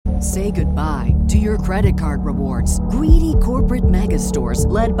Say goodbye to your credit card rewards. Greedy corporate mega stores,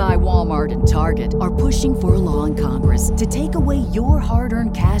 led by Walmart and Target, are pushing for a law in Congress to take away your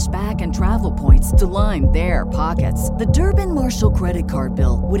hard-earned cash back and travel points to line their pockets. The Durbin-Marshall credit card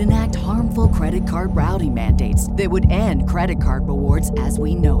bill would enact harmful credit card routing mandates that would end credit card rewards as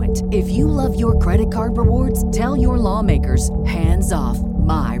we know it. If you love your credit card rewards, tell your lawmakers, hands off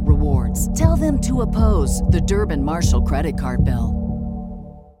my rewards. Tell them to oppose the Durbin-Marshall credit card bill.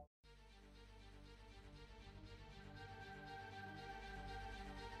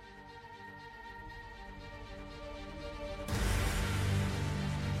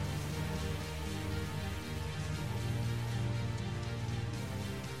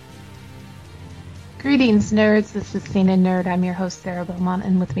 Greetings, nerds. This is SNN Nerd. I'm your host, Sarah Beaumont,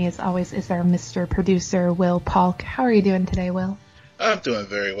 and with me, as always, is our Mr. Producer, Will Polk. How are you doing today, Will? I'm doing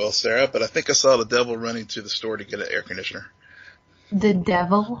very well, Sarah, but I think I saw the devil running to the store to get an air conditioner. The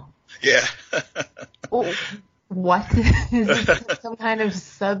devil? Yeah. Oh, what? Is it some kind of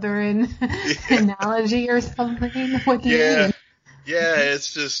southern analogy or something? What do you mean? Yeah,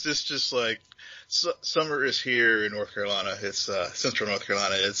 it's just like summer is here in North Carolina. It's central North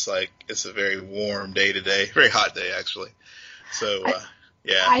Carolina. It's a very warm day today, very hot day actually. So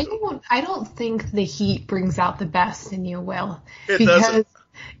yeah. I don't think the heat brings out the best in you, Will. It doesn't.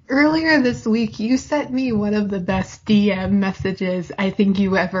 Earlier this week you sent me one of the best DM messages I think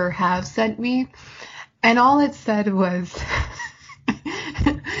you ever have sent me, and all it said was.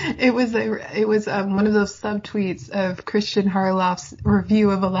 It was one of those subtweets of Christian Harloff's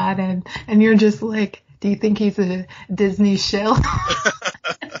review of Aladdin, and you're just like, do you think he's a Disney shill?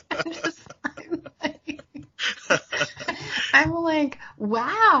 I'm like,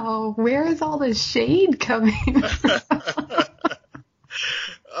 wow, where is all the shade coming from?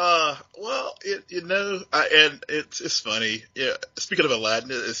 Well, and it's funny. Yeah, speaking of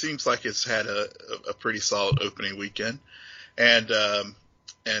Aladdin, it seems like it's had a pretty solid opening weekend.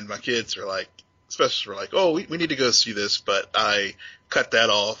 And my kids are like, especially were like, oh, we need to go see this, but I cut that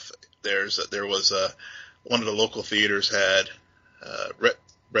off. There was one of the local theaters had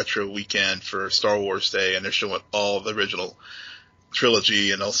retro weekend for Star Wars Day, and they're showing all the original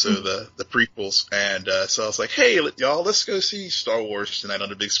trilogy and also the prequels. And so I was like, hey, y'all, let's go see Star Wars tonight on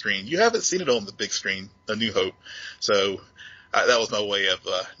the big screen. You haven't seen it on the big screen, A New Hope. So that was my way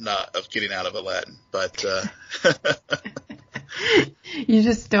of getting out of Aladdin, but you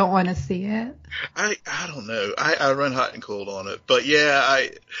just don't want to see it. I don't know. I run hot and cold on it, but yeah,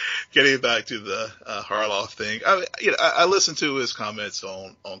 getting back to the Harloff thing. I listened to his comments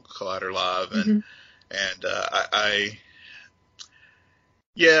on Collider Live, and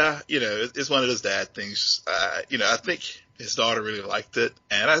it's one of those dad things. I think his daughter really liked it,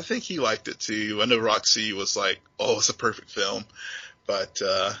 and I think he liked it too. I know Roxy was like, "Oh, it's a perfect film," but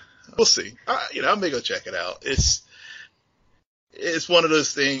we'll see. I may go check it out. It's one of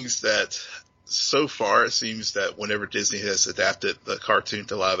those things that so far it seems that whenever Disney has adapted the cartoon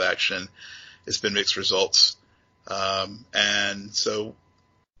to live action, it's been mixed results. But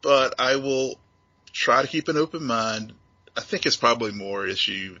I will try to keep an open mind. I think it's probably more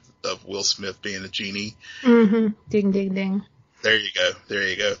issue of Will Smith being a genie. Mm-hmm. Ding, ding, ding. There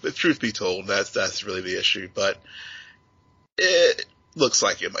you go. But truth be told, that's really the issue. But it looks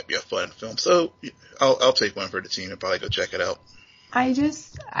like it might be a fun film. So I'll take one for the team and probably go check it out. I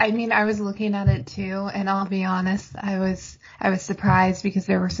was looking at it too, and I'll be honest, I was surprised because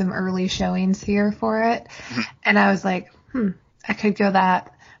there were some early showings here for it, and I was like, I could go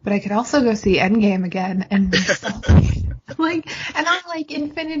that, but I could also go see Endgame again, and and I'm like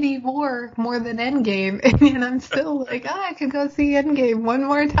Infinity War more than Endgame, and I'm still like, I could go see Endgame one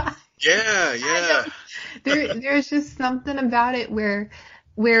more time. Yeah. There's just something about it where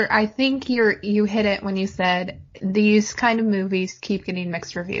I think you hit it when you said these kind of movies keep getting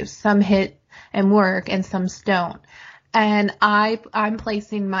mixed reviews. Some hit and work and some don't. And I'm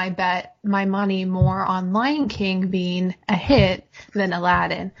placing my money more on Lion King being a hit than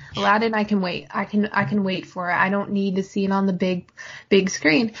Aladdin. Aladdin, I can wait. I can wait for it. I don't need to see it on the big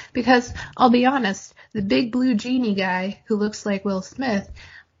screen because I'll be honest, the big blue genie guy who looks like Will Smith,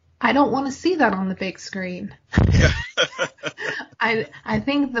 I don't want to see that on the big screen. Yeah. I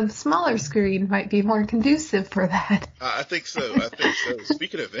think the smaller screen might be more conducive for that. I think so.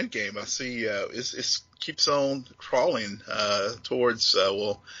 Speaking of Endgame, I see it keeps on crawling towards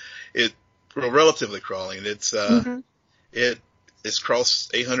relatively crawling. It's it's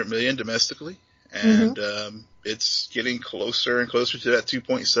crossed 800 million domestically, and it's getting closer and closer to that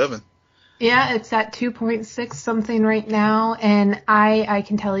 2.7. Yeah, it's at 2.6 something right now, and I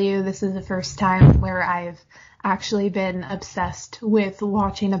can tell you this is the first time where actually been obsessed with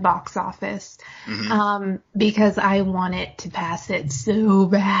watching a box office, because I want it to pass it so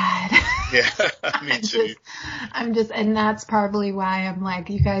bad. Yeah, me too. And that's probably why I'm like,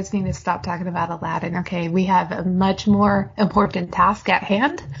 you guys need to stop talking about Aladdin. Okay, we have a much more important task at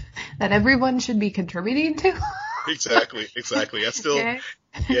hand that everyone should be contributing to. Exactly. I still, Okay.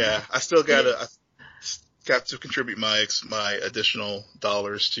 I still got to contribute my additional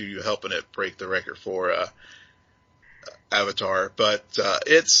dollars to helping it break the record for Avatar. But I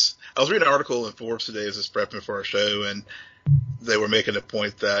was reading an article in Forbes today as I was prepping for our show, and they were making a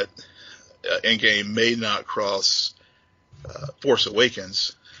point that Endgame may not cross Force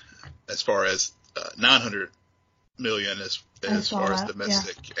Awakens as far as 900 million as far as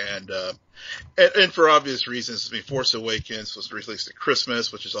domestic, and for obvious reasons. I mean, Force Awakens was released at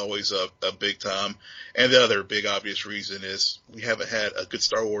Christmas, which is always a big time, and the other big obvious reason is we haven't had a good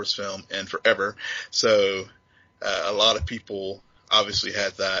Star Wars film in forever, so a lot of people obviously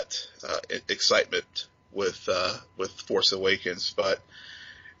had that excitement with Force Awakens. But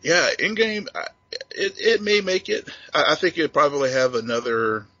yeah, Endgame, it may make it. I think it'd probably have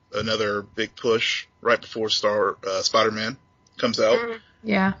another big push right before Spider-Man comes out.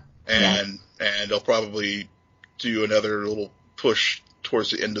 Yeah. And they'll probably do another little push towards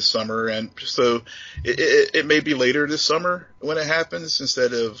the end of summer, and so it may be later this summer when it happens,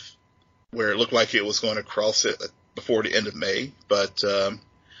 instead of where it looked like it was going to cross it before the end of May. But I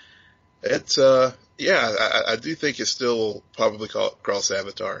do think it's still probably cross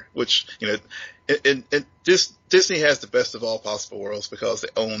Avatar, which, and Disney has the best of all possible worlds because they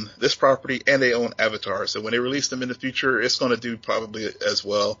own this property and they own Avatar. So when they release them in the future, it's going to do probably as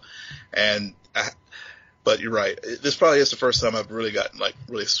well. But you're right. This probably is the first time I've really gotten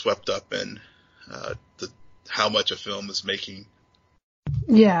really swept up in how much a film is making.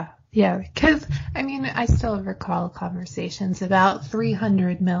 Yeah. Yeah, because, I mean, I still recall conversations about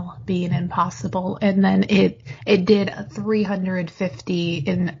 300 mil being impossible, and then it did 350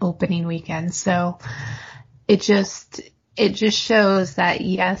 in opening weekend. So it just shows that,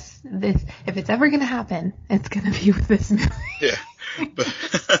 yes, if it's ever going to happen, it's going to be with this movie. Yeah, but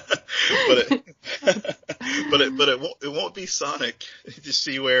it won't be Sonic. Just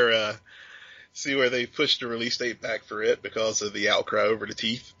see where they pushed the release date back for it because of the outcry over the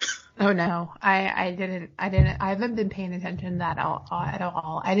teeth. Oh no, I didn't. I haven't been paying attention to that at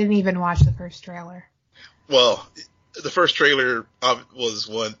all. I didn't even watch the first trailer. Well, the first trailer was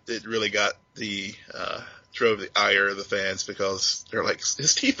one that really got drove the ire of the fans because they're like,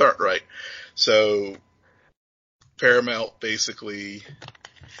 his teeth aren't right. So Paramount basically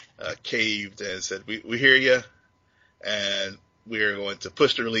caved and said, we hear you, and we are going to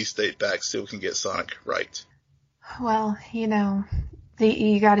push the release date back so we can get Sonic right. Well,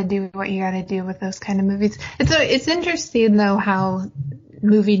 you got to do what you got to do with those kind of movies. It's interesting though how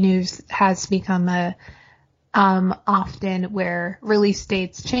movie news has become often where release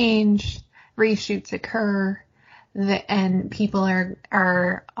dates change, reshoots occur, and people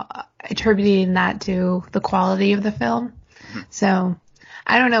are attributing that to the quality of the film. Mm-hmm. So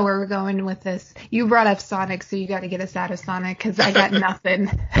I don't know where we're going with this. You brought up Sonic, so you got to get us out of Sonic because I got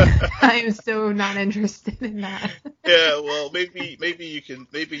nothing. I'm so not interested in that. Yeah, well, maybe you can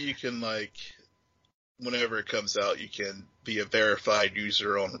whenever it comes out, you can be a verified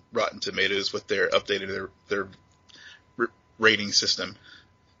user on Rotten Tomatoes with their updating their rating system.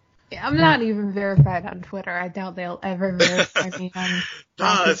 Yeah, I'm not even verified on Twitter. I doubt they'll ever verify me on.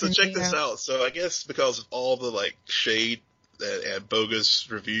 So check this out. So I guess because of all the shade and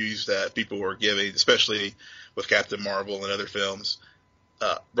bogus reviews that people were giving, especially with Captain Marvel and other films,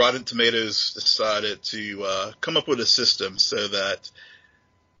 Rotten Tomatoes decided to come up with a system so that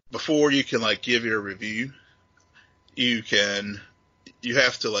before you can give your review, you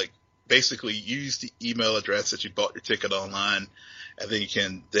have to basically use the email address that you bought your ticket online, and then you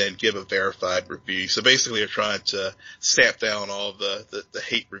can then give a verified review. So basically, you're trying to stamp down all the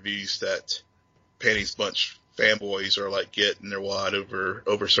hate reviews that Panties Bunch fanboys are getting their wad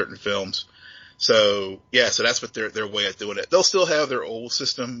over certain films. So so that's what their way of doing it. They'll still have their old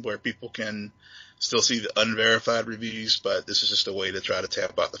system where people can still see the unverified reviews, but this is just a way to try to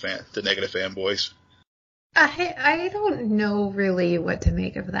tap out the negative fanboys. I don't know really what to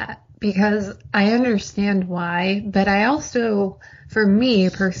make of that because I understand why, but I also, for me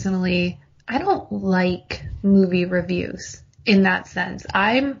personally, I don't like movie reviews in that sense.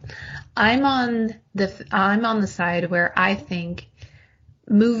 I'm on the side where I think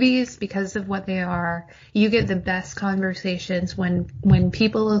movies, because of what they are, you get the best conversations when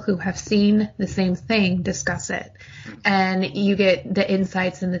people who have seen the same thing discuss it. And you get the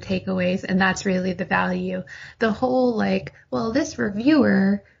insights and the takeaways, and that's really the value. The whole like, well, this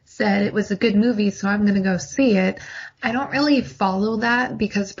reviewer said it was a good movie, so I'm going to go see it. I don't really follow that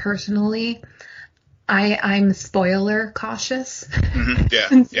because personally, I'm spoiler cautious. Mm-hmm. Yeah,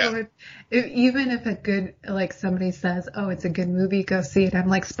 And so yeah. Even if a good, like somebody says, oh, it's a good movie, go see it. I'm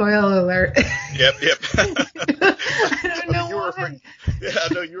like, spoiler alert. Yep. I don't know You were why. afraid, yeah,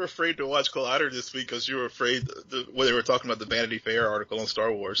 I know you were afraid to watch Collider this week because you were afraid when they were talking about the Vanity Fair article on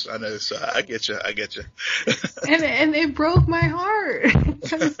Star Wars. I know, so I get you. And it broke my heart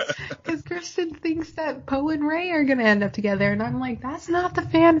because Kristen thinks that Poe and Rey are going to end up together. And I'm like, that's not the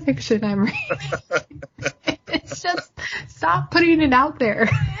fan fiction I'm reading. It's just, stop putting it out there.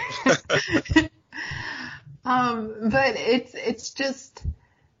 But it's just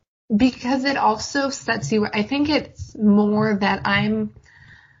because it also sets you, I think it's more that I'm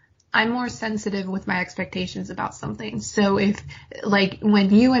more sensitive with my expectations about something. So if, like,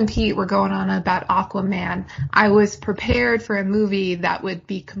 when you and Pete were going on about Aquaman, I was prepared for a movie that would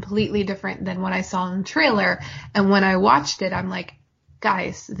be completely different than what I saw in the trailer. And when I watched it, I'm like,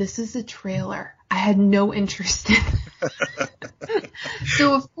 guys, this is a trailer. I had no interest in it.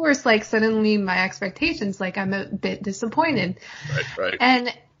 So of course, like, suddenly my expectations, like, I'm a bit disappointed. Right.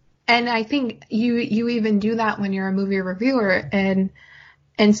 And I think you even do that when you're a movie reviewer, and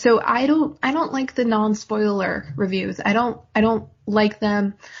so I don't like the non-spoiler reviews. I don't like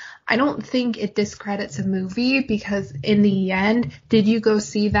them. I don't think it discredits a movie because in the end, did you go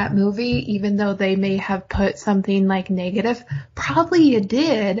see that movie even though they may have put something like negative? Probably you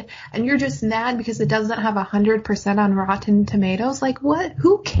did, and you're just mad because it doesn't have 100% on Rotten Tomatoes. Like, what?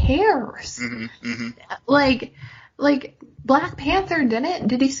 Who cares? Mm-hmm. Like Black Panther didn't.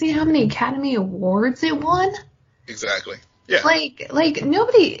 Did you see how many Academy Awards it won? Exactly. Yeah. Like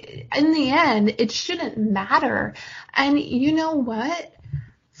nobody, in the end, it shouldn't matter. And you know what?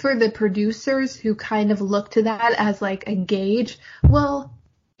 For the producers who kind of look to that as like a gauge, well,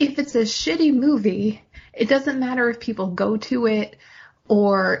 if it's a shitty movie, it doesn't matter if people go to it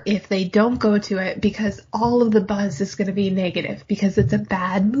or if they don't go to it because all of the buzz is going to be negative because it's a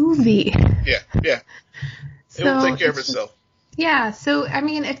bad movie. Yeah. It will take care of itself. Yeah. So, I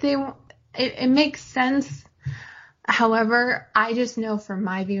mean, if it makes sense. However, I just know from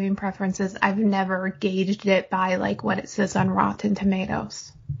my viewing preferences, I've never gauged it by like what it says on Rotten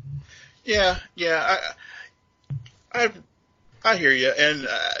Tomatoes. Yeah. I hear you, and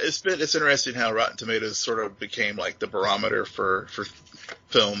it's interesting how Rotten Tomatoes sort of became like the barometer for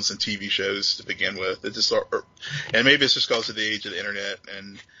films and TV shows to begin with. It just and maybe it's just because of the age of the internet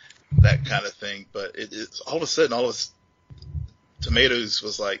and that kind of thing. But it's all of a sudden, all this Tomatoes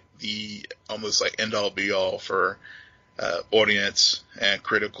was like the almost like end all be all for audience and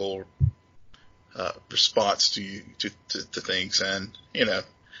critical response to things, and you know.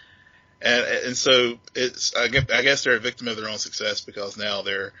 And so it's, I guess they're a victim of their own success because now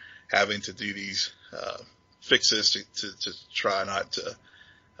they're having to do these fixes to try not to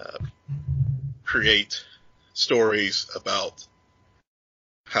create stories about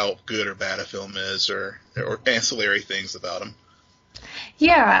how good or bad a film is or ancillary things about them.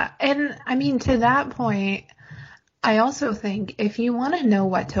 Yeah, and I mean, to that point, I also think if you want to know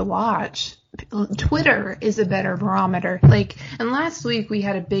what to watch, Twitter is a better barometer. Like, and last week we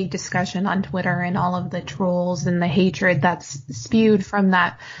had a big discussion on Twitter and all of the trolls and the hatred that's spewed from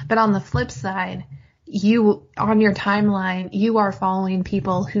that. But on the flip side, you, on your timeline, you are following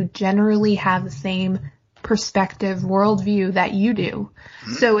people who generally have the same perspective, worldview that you do.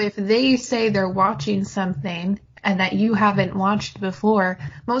 Mm-hmm. So if they say they're watching something and that you haven't watched before,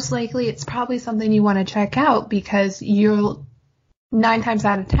 most likely it's probably something you want to check out because you'll 9 times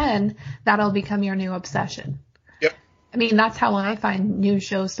out of 10, that'll become your new obsession. Yep. I mean, that's how I find new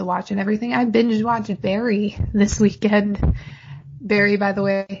shows to watch and everything. I binge watched Barry this weekend. Barry, by the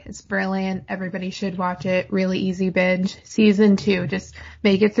way, it's brilliant. Everybody should watch it. Really easy binge. Season 2, just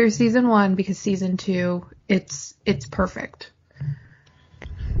make it through season 1 because season 2, it's perfect.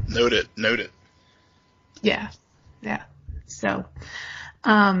 Note it. Yeah. So,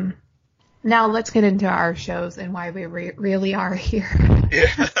 now let's get into our shows and why we really are here.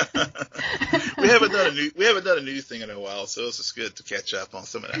 Yeah. we haven't done a news thing in a while, so it's just good to catch up on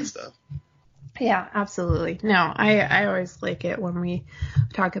some of that stuff. Yeah, absolutely. No, I always like it when we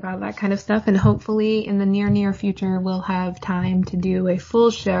talk about that kind of stuff, and hopefully in the near future we'll have time to do a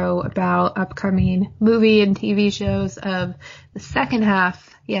full show about upcoming movie and TV shows of the second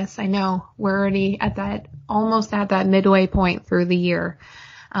half. Yes, I know we're already almost at that midway point through the year,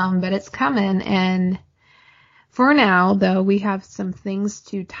 but it's coming. And for now, though, we have some things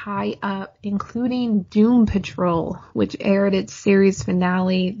to tie up, including Doom Patrol, which aired its series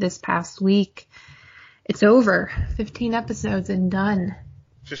finale this past week. It's over. 15 episodes and done.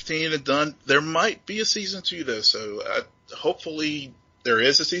 15 and done. There might be a season 2, though, so hopefully there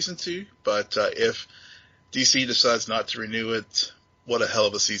is a season 2, but if DC decides not to renew it, what a hell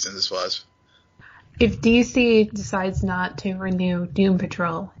of a season this was. If DC decides not to renew Doom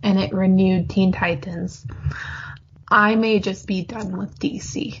Patrol and it renewed Teen Titans, I may just be done with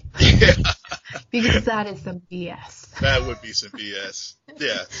DC. Yeah. Because that is some BS. That would be some BS.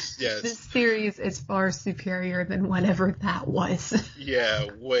 Yes. This series is far superior than whatever that was. Yeah,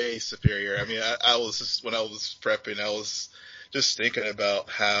 way superior. I mean, I was just, when I was prepping, I was just thinking about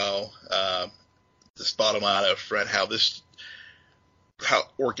how, this bottom line up front, how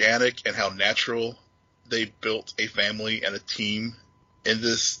organic and how natural they built a family and a team in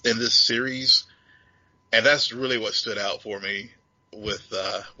this series. And that's really what stood out for me with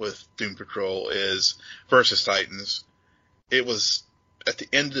Doom Patrol is versus Titans. It was, at the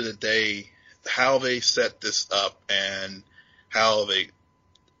end of the day, how they set this up and how they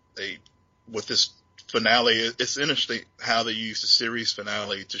with this finale, it's interesting how they used the series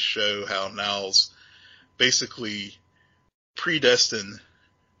finale to show how Niles basically predestined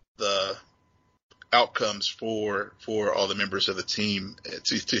the outcomes for all the members of the team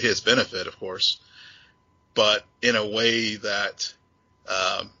to his benefit, of course, but in a way that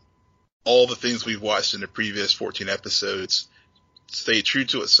all the things we've watched in the previous 14 episodes stayed true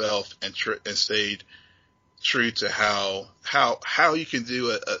to itself and stayed true to how you can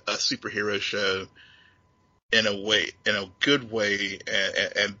do a superhero show in a good way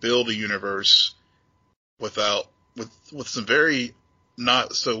and build a universe with some very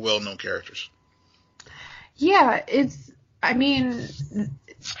not so well known characters. Yeah,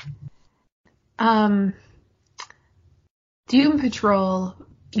 Doom Patrol,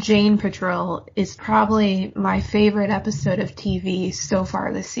 Jane Patrol is probably my favorite episode of TV so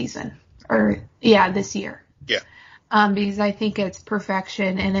far this season. This year. Yeah. Because I think it's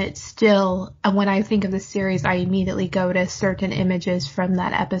perfection, and it's still, when I think of the series, I immediately go to certain images from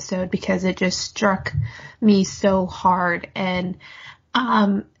that episode because it just struck me so hard. And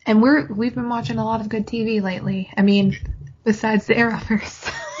we've been watching a lot of good TV lately. I mean, besides the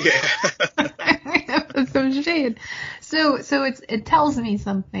Arrowverse. Yeah. That's some shade. So it tells me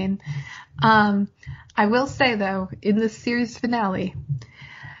something. I will say though, in the series finale,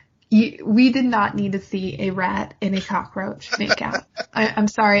 we did not need to see a rat and a cockroach make out. I'm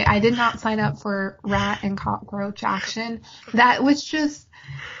sorry, I did not sign up for rat and cockroach action. That was just...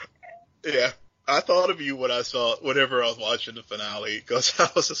 Yeah, I thought of you whenever I was watching the finale, because I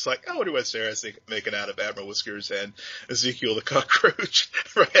was just like, I wonder what Sarah's making out of Admiral Whiskers and Ezekiel the cockroach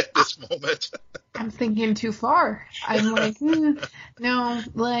right at this moment. I'm thinking too far. I'm like, no,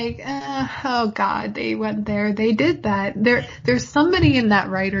 like, oh God, they went there. They did that. There's somebody in that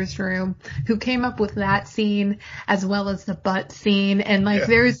writer's room who came up with that scene as well as the butt scene. And like,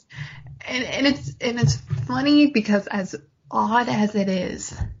 there's, and it's funny because as odd as it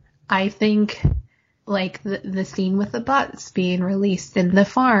is, I think like the scene with the butts being released in the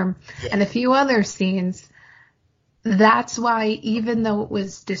farm and a few other scenes, that's why even though it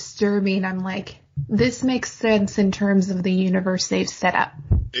was disturbing, I'm like, this makes sense in terms of the universe they've set up.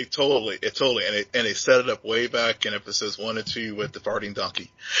 It totally, and they set it up way back in episodes 1 and 2 with the farting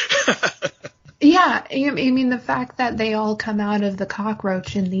donkey. Yeah, I mean, the fact that they all come out of the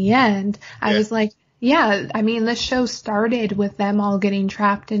cockroach in the end, I was like, yeah, I mean, the show started with them all getting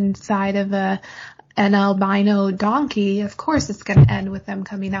trapped inside of an albino donkey. Of course, it's going to end with them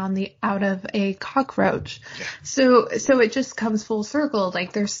coming out of a cockroach. Yeah. So it just comes full circle.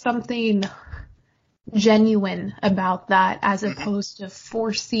 Like, there's something genuine about that as opposed to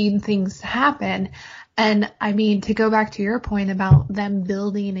forcing things to happen. And I mean, to go back to your point about them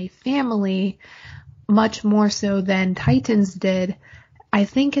building a family much more so than Titans did, I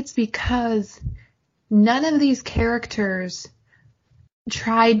think it's because none of these characters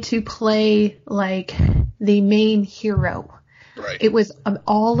tried to play like the main hero. Right. It was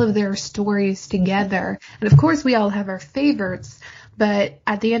all of their stories together. And of course we all have our favorites, but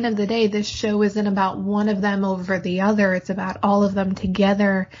at the end of the day, this show isn't about one of them over the other. It's about all of them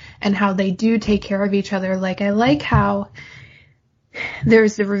together and how they do take care of each other. Like, I like how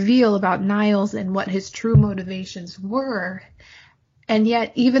there's the reveal about Niles and what his true motivations were. And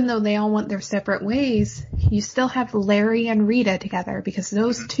yet, even though they all went their separate ways, you still have Larry and Rita together, because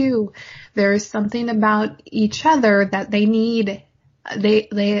those two, there is something about each other that they need. They're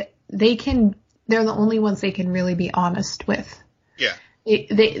the only ones they can really be honest with. Yeah.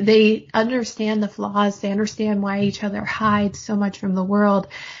 They understand the flaws. They understand why each other hides so much from the world.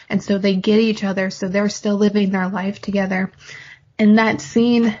 And so they get each other. So they're still living their life together. And that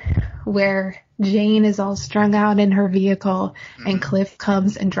scene where Jane is all strung out in her vehicle and Cliff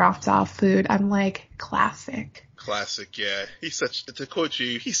comes and drops off food, I'm like, classic. Classic, yeah. To quote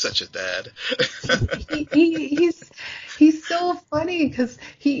you, he's such a dad. He's so funny, because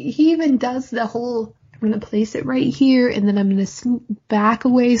he even does the whole, I'm going to place it right here, and then I'm going to back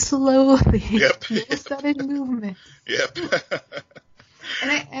away slowly. Yep. No sudden movement. Yep.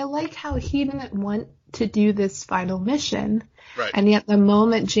 And I like how he didn't want to do this final mission. Right. And yet the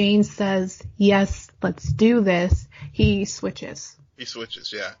moment Jane says, yes, let's do this, he switches. He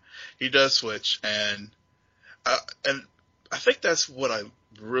switches, yeah. He does switch, and I think that's what I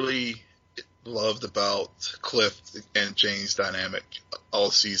really loved about Cliff and Jane's dynamic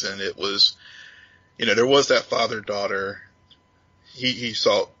all season. It was, there was that father-daughter. He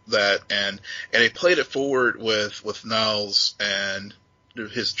saw that, and they played it forward with Niles and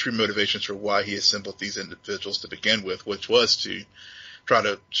his true motivations for why he assembled these individuals to begin with, which was to try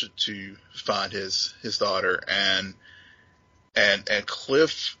to find his daughter, and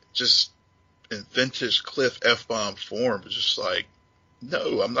Cliff, just in vintage Cliff F-bomb form, was just like,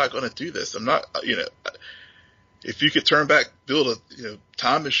 no, I'm not going to do this. I'm not, if you could turn back, build a,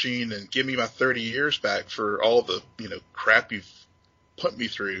 time machine and give me my 30 years back for all the, crap you've put me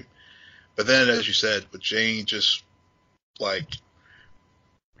through. But then, as you said, with Jane, just like,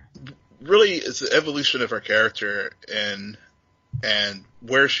 really, it's the evolution of her character and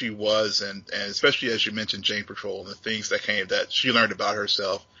where she was, and especially as you mentioned, Jane Patrol and the things that she learned about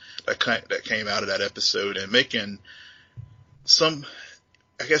herself that came out of that episode, and making some,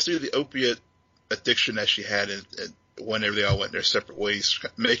 I guess, due to the opiate addiction that she had, and whenever they all went their separate ways,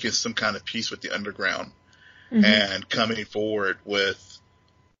 making some kind of peace with the underground, and coming forward with,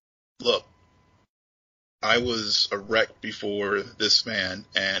 look, I was a wreck before this man,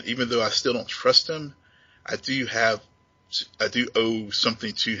 and even though I still don't trust him, I do owe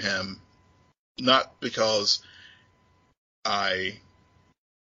something to him, not because I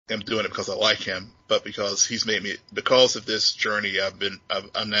am doing it because I like him, but because he's made me, because of this journey,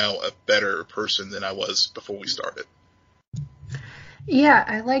 I'm now a better person than I was before we started. Yeah,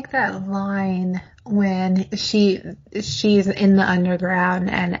 I like that line when she's in the underground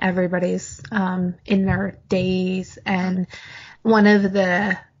and everybody's in their daze, and one of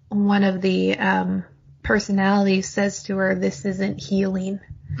the personalities says to her, "This isn't healing."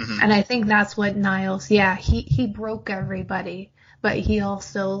 And I think that's what Niles, he broke everybody, but he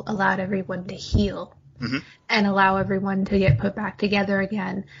also allowed everyone to heal and allow everyone to get put back together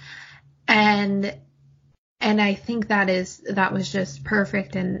again. And I think that was just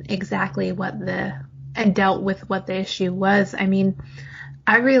perfect, and exactly and dealt with what the issue was. I mean,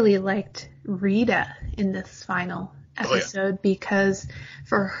 I really liked Rita in this final episode because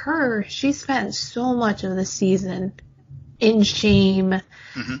for her, she spent so much of the season in shame,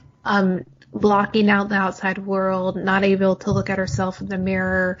 blocking out the outside world, not able to look at herself in the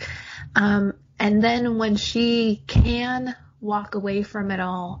mirror. And then when she can walk away from it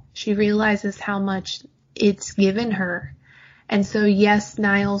all, she realizes how much it's given her. And so, yes,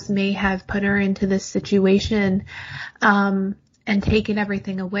 Niles may have put her into this situation, and taken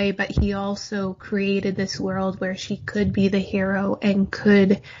everything away, but he also created this world where she could be the hero and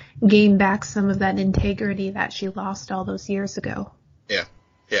could gain back some of that integrity that she lost all those years ago.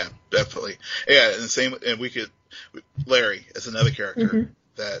 Yeah, definitely. Yeah, and Larry is another character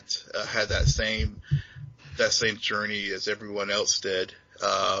that had that same journey as everyone else did.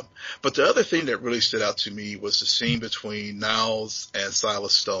 But the other thing that really stood out to me was the scene between Niles and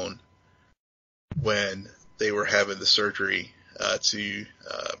Silas Stone when they were having the surgery to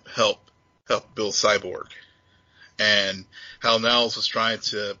help build Cyborg, and how Niles was trying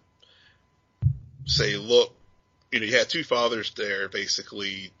to say, look, you had two fathers there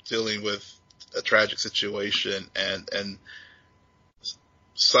basically dealing with a tragic situation, and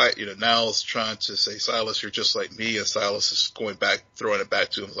Niles trying to say, Silas, you're just like me, and Silas is throwing it back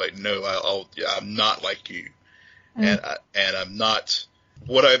to him like, no, I'm not like you, and I'm not.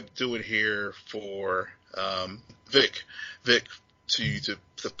 What I'm doing here for Vic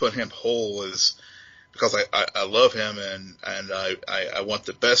to put him whole is because I love him and I want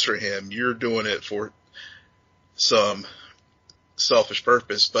the best for him. You're doing it for some selfish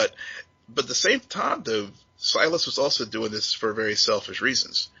purpose. But at the same time, though, Silas was also doing this for very selfish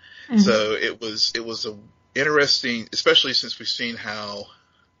reasons. Mm-hmm. So it was a interesting, especially since we've seen how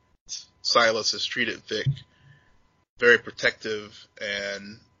Silas has treated Vic, very protective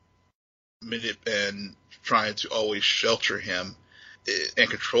and trying to always shelter him and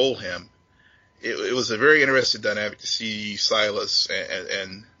control him. It was a very interesting dynamic to see Silas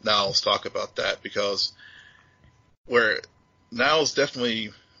and Niles talk about that, because where Niles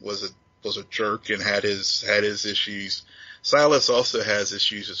definitely was a jerk and had his issues, Silas also has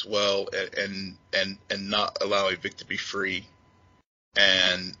issues as well, and not allowing Vic to be free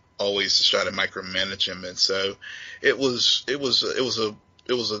and always just trying to micromanage him. And so it was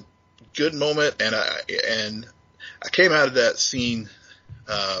a good moment, and I came out of that scene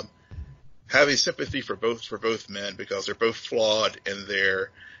having sympathy for both men, because they're both flawed in their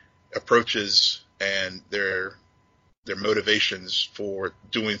approaches and their motivations for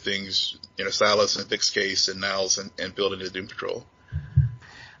doing things, Silas in Vic's case, and Niles and building the Doom Patrol.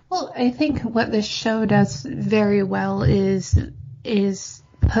 Well, I think what this show does very well is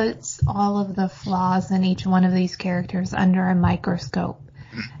puts all of the flaws in each one of these characters under a microscope.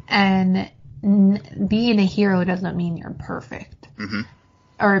 And being a hero doesn't mean you're perfect. Mm-hmm.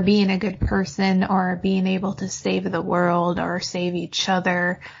 Or being a good person, or being able to save the world, or save each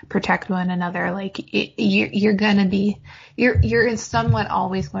other, protect one another. Like, you're somewhat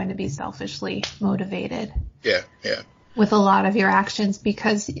always going to be selfishly motivated. Yeah. With a lot of your actions,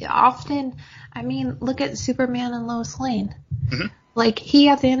 because often, I mean, look at Superman and Lois Lane. Mm-hmm. Like,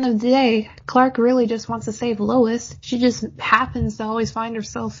 at the end of the day, Clark really just wants to save Lois. She just happens to always find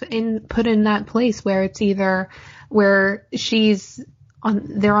herself put in that place where it's either where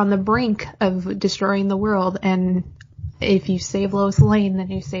they're on the brink of destroying the world, and if you save Lois Lane, then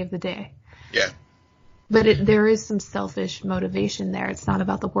you save the day. Yeah. But there is some selfish motivation there. It's not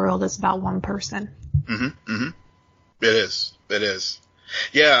about the world, it's about one person. Mm-hmm. Mm-hmm. It is.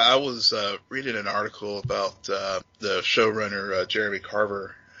 Yeah, I was reading an article about the showrunner, Jeremy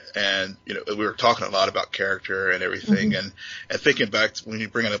Carver, and we were talking a lot about character and everything, mm-hmm. and thinking back to when you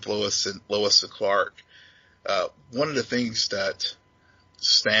bring up Lois and Clark, one of the things that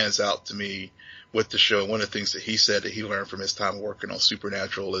stands out to me with the show, one of the things that he said that he learned from his time working on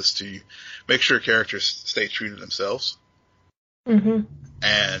Supernatural, is to make sure characters stay true to themselves. Mm-hmm.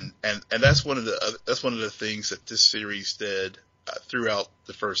 And that's one of the things that this series did throughout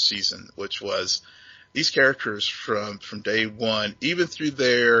the first season, which was these characters from day one, even through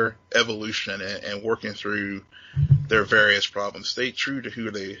their evolution and working through their various problems, stayed true to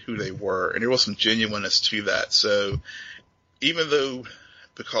who they were, and there was some genuineness to that. So even though,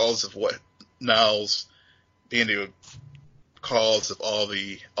 because of what Niles being the cause of all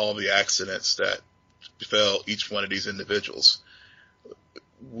the accidents that befell each one of these individuals,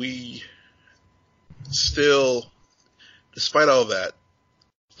 we still, despite all that,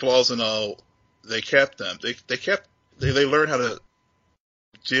 flaws and all, they kept them. They learned how to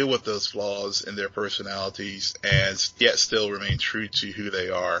deal with those flaws in their personalities and yet still remain true to who they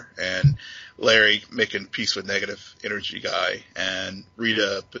are. And Larry making peace with negative energy guy, and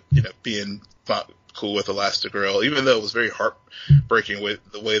Rita, being cool with Elastigirl, even though it was very heartbreaking with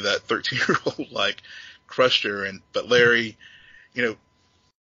the way that 13-year-old crushed her. But Larry,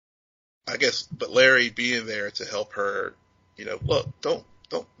 but Larry being there to help her, look, don't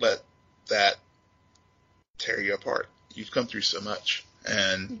let that tear you apart. You've come through so much.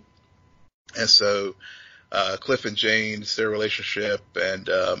 And so, Cliff and Jane's, their relationship, and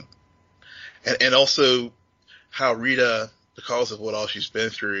also how Rita, because of what all she's been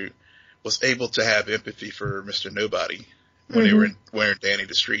through, was able to have empathy for Mr. Nobody when they were wearing Danny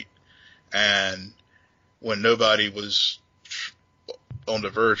the Street. And when Nobody was on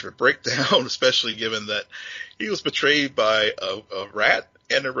the verge of a breakdown, especially given that he was betrayed by a rat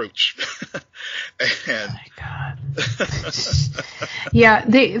and a roach. And, oh my God. Yeah,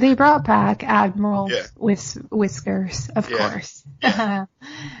 they brought back Admiral Whiskers, of course,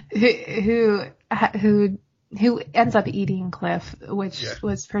 who ends up eating Cliff, which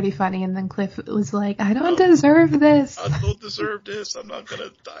was pretty funny. And then Cliff was like, I don't deserve this. I don't deserve this. I'm not going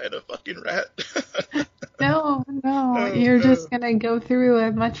to die in a fucking rat. No, you're just going to go through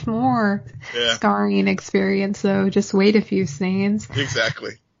a much more scarring experience, so just wait a few scenes.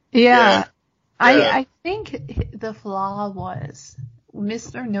 Exactly. Yeah. I think the flaw was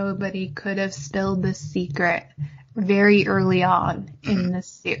Mr. Nobody could have spilled the secret very early on in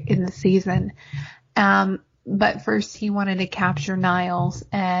the season. But first he wanted to capture Niles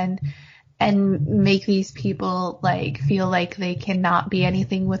and make these people feel like they cannot be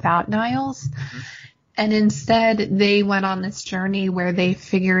anything without Niles. Mm-hmm. And instead, they went on this journey where they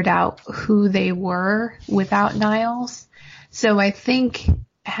figured out who they were without Niles. So I think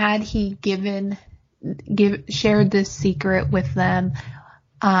had he shared this secret with them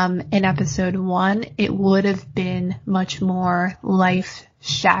in episode 1, it would have been much more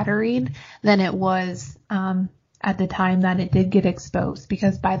life-shattering than it was at the time that it did get exposed.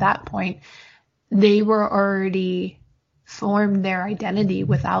 Because by that point, they were already formed their identity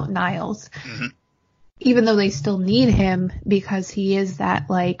without Niles. Mm-hmm. Even though they still need him because he is that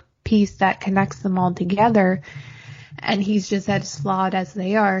like piece that connects them all together, and he's just as flawed as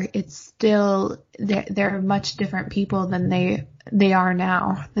they are, it's still they're much different people than they are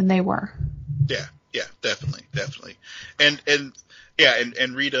now than they were. Yeah, definitely.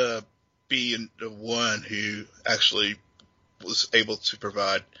 And Rita being the one who actually was able to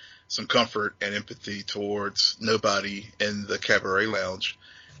provide some comfort and empathy towards Nobody in the cabaret lounge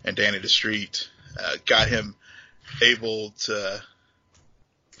and Danny the Street. Got him able to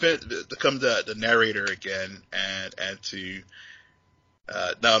become the narrator again and to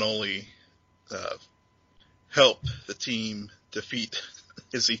not only help the team defeat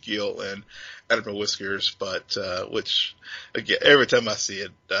Ezekiel and Admiral Whiskers, but which again, every time I see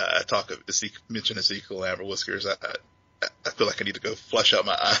it, I mention Ezekiel and Admiral Whiskers, I feel like I need to go flush out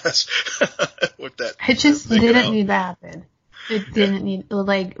my eyes with that. It just didn't need to happen. It didn't need,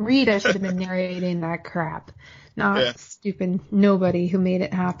 like, Rita should have been narrating that crap, not stupid Nobody who made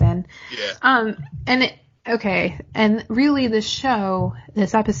it happen. Yeah. And really this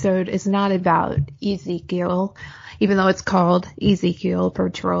episode is not about Ezekiel, even though it's called Ezekiel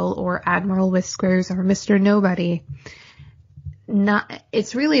Patrol or Admiral Whiskers or Mr. Nobody.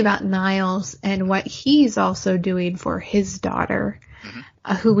 It's really about Niles and what he's also doing for his daughter, mm-hmm.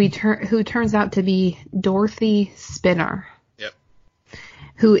 Who turns out to be Dorothy Spinner.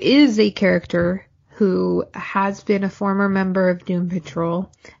 Who is a character who has been a former member of Doom Patrol,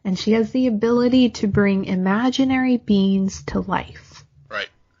 and she has the ability to bring imaginary beings to life.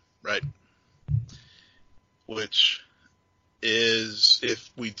 Right. Which is, if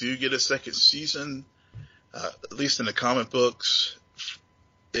we do get a second season, at least in the comic books,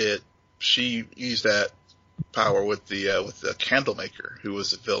 she used that power with the Candlemaker, who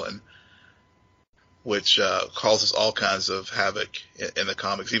was a villain, which causes all kinds of havoc in the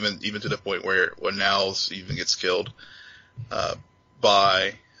comics, even to the point where Niles even gets killed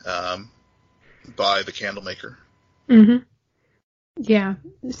by the Candlemaker. Mm-hmm. Yeah.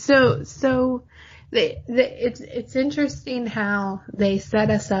 So it's interesting how they set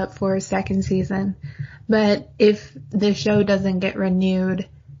us up for a second season, but if the show doesn't get renewed,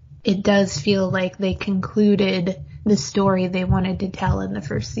 it does feel like they concluded the story they wanted to tell in the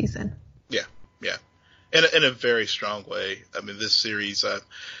first season. Yeah. In a very strong way. I mean, this series,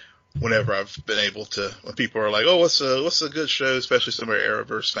 whenever I've been able to, when people are like, "Oh, what's a good show?" Especially some of our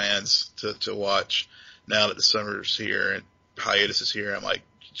Arrowverse fans to watch now that the summer's here and hiatus is here, I'm like,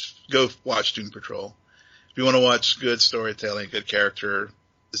 go watch Doom Patrol. If you want to watch good storytelling, good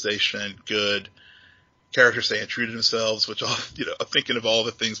characterization, good characters staying true to themselves, which I'm thinking of all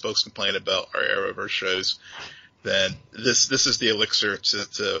the things folks complain about our Arrowverse shows, then this is the elixir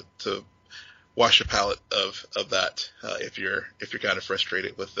to wash your palate of that if you're kind of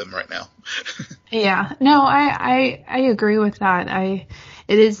frustrated with them right now. Yeah, no, I agree with that.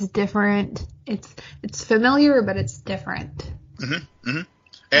 It is different. It's familiar, but it's different. Mm-hmm. Mm-hmm.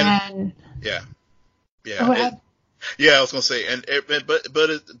 And yeah. Go ahead. I was gonna say,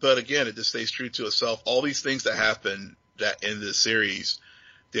 but again, it just stays true to itself. All these things that happen that in this series,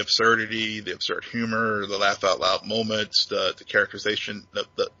 the absurdity, the absurd humor, the laugh out loud moments, the characterization,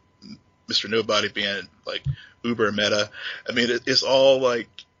 the Mr. Nobody being like uber meta. I mean, it's all like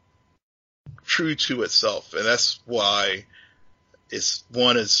true to itself, and that's why it's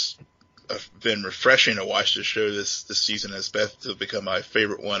been refreshing to watch this show this season. It's to become my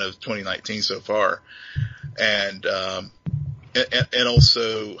favorite one of 2019 so far, and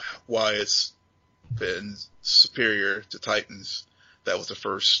also why it's been superior to Titans. That was the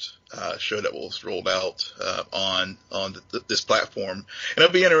first show that was rolled out on this platform, and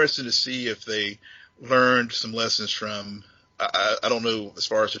I'd be interested to see if they learned some lessons from. I don't know as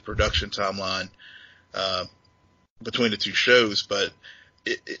far as the production timeline between the two shows, but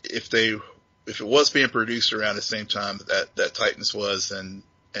if it was being produced around the same time that Titans was, and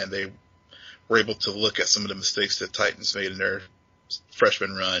they were able to look at some of the mistakes that Titans made in their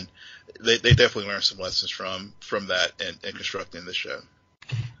freshman run, they definitely learned some lessons from that in constructing the show.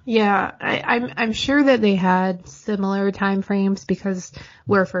 Yeah, I'm sure that they had similar time frames because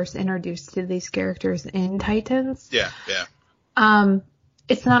we're first introduced to these characters in Titans. Yeah.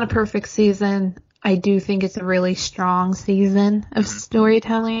 It's not a perfect season. I do think it's a really strong season of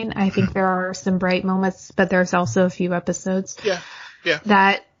storytelling. I think there are some bright moments, but there's also a few episodes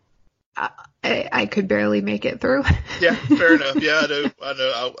that I could barely make it through. Yeah, fair enough. Yeah, I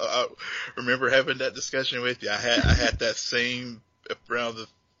know. I remember having that discussion with you. I had that same around the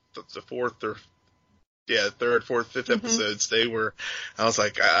fourth or third, fourth, fifth episodes. I was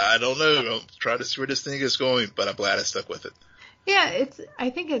like, I don't know. I'm trying to see where this thing is going, but I'm glad I stuck with it. Yeah, I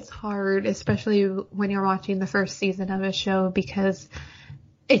think it's hard, especially when you're watching the first season of a show, because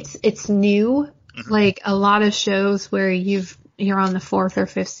it's new. Like a lot of shows where you're on the fourth or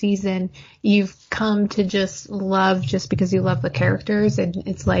fifth season, you've come to just love just because you love the characters, and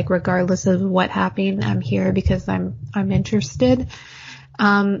it's like regardless of what happened, I'm here because I'm interested.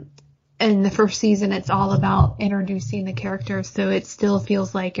 In the first season, it's all about introducing the characters, so it still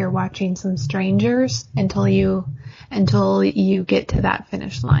feels like you're watching some strangers until you get to that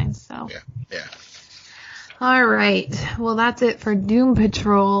finish line. So yeah. All right. Well, that's it for Doom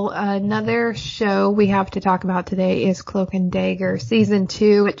Patrol. Another show we have to talk about today is Cloak and Dagger Season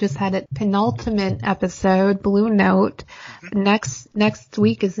 2. It just had its penultimate episode, Blue Note. Next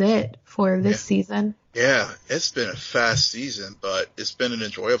week is it for this season. Yeah, it's been a fast season, but it's been an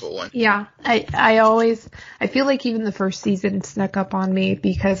enjoyable one. Yeah, I feel like even the first season snuck up on me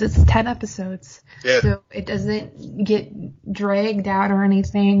because it's 10 episodes. Yeah. So it doesn't get dragged out or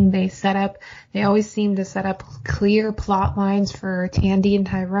anything. They always seem to set up clear plot lines for Tandy and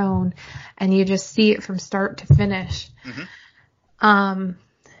Tyrone, and you just see it from start to finish. I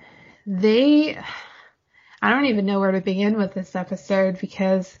don't even know where to begin with this episode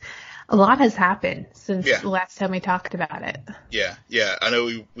because a lot has happened since the last time we talked about it. Yeah. I know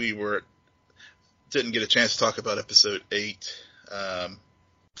we didn't get a chance to talk about episode 8,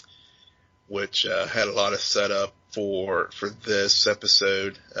 which had a lot of setup for this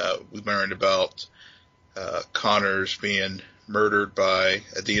episode. We learned about Connors being murdered by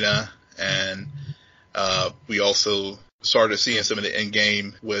Adina, and we also started seeing some of the end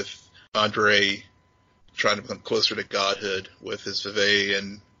game with Andre trying to become closer to godhood with his Vevey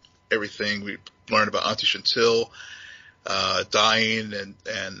and everything. We learned about Auntie Chantil dying, and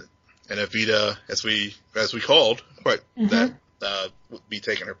Evita, as we called, that would be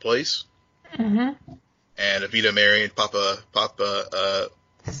taking her place. And Evita marrying Papa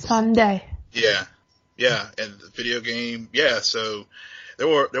Sunday. Yeah, and the video game. Yeah, so there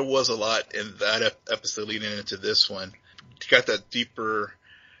was a lot in that episode leading into this one. Got that deeper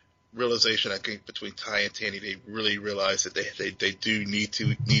realization, I think, between Ty and Tandy. They really realized that they do need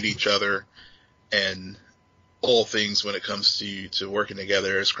each other and all things when it comes to working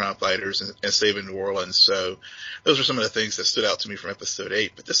together as crime fighters and saving New Orleans. So those are some of the things that stood out to me from episode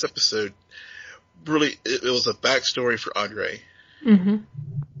 8. But this episode really, it was a backstory for Andre. And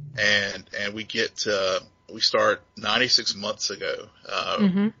we start 96 months ago,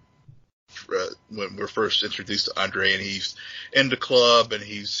 when we're first introduced to Andre, and he's in the club and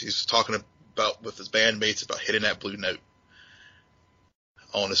he's talking about with his bandmates about hitting that blue note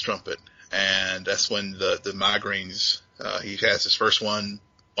on his trumpet. And that's when the migraines, he has his first one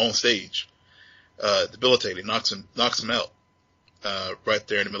on stage, debilitating, knocks him out, right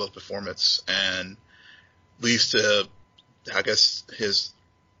there in the middle of the performance, and leads to, I guess, his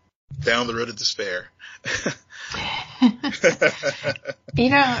down the road of despair.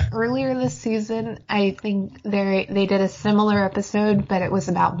 Earlier this season, I think they did a similar episode, but it was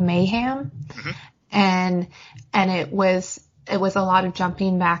about mayhem, and it was a lot of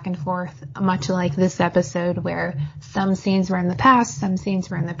jumping back and forth, much like this episode, where some scenes were in the past, some scenes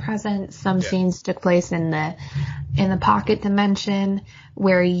were in the present, some scenes took place in the pocket dimension,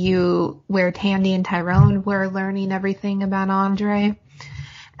 where Tandy and Tyrone were learning everything about Andre,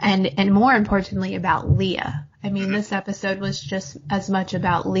 and more importantly about Leah. I mean, this episode was just as much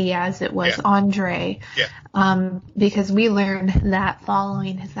about Leah as it was Andre, because we learned that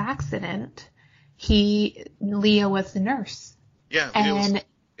following his accident, Leah was the nurse.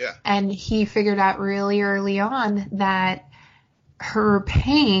 And he figured out really early on that her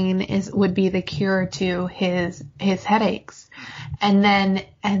pain would be the cure to his headaches. And then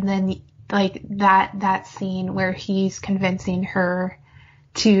like that scene where he's convincing her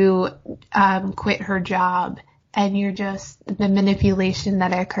to quit her job, and you're just, the manipulation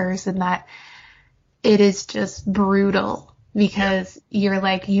that occurs in that, it is just brutal, because you're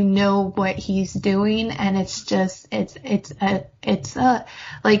like, what he's doing, and it's just, it's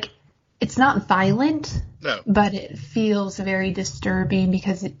not violent, but it feels very disturbing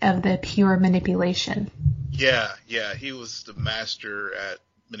because of the pure manipulation. Yeah, he was the master at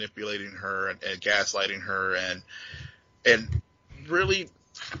manipulating her and gaslighting her, and really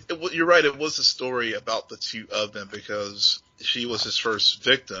you're right. It was a story about the two of them because she was his first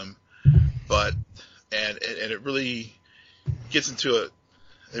victim, but and it really gets into it.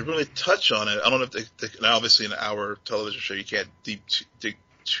 They really touch on it. I don't know if now obviously in an hour television show you can't dig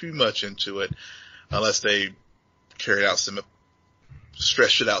too much into it unless they carry out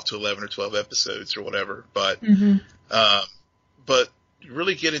stretch it out to 11 or 12 episodes or whatever. But but you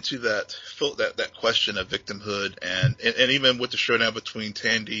really get into that question of victimhood and even with the showdown between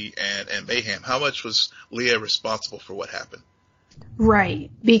Tandy and Mayhem, how much was Leah responsible for what happened?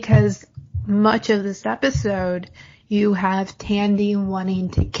 Right, because much of this episode you have Tandy wanting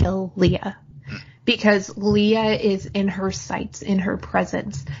to kill Leah because Leah is in her sights, in her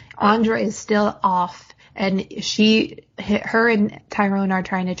presence. Andre is still off. And her and Tyrone are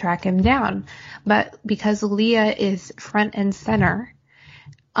trying to track him down. But because Leah is front and center,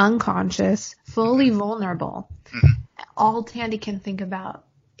 unconscious, fully vulnerable, all Tandy can think about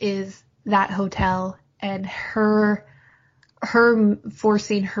is that hotel and her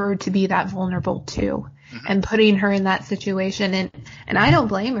forcing her to be that vulnerable too and putting her in that situation. And I don't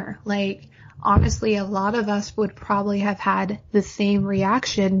blame her. Like, honestly, a lot of us would probably have had the same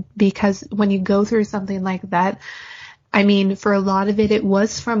reaction because when you go through something like that, I mean, for a lot of it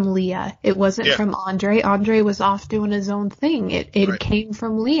was from Leah. It wasn't from Andre. Andre was off doing his own thing. It came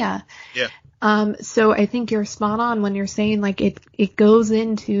from Leah. Yeah. So I think you're spot on when you're saying like it goes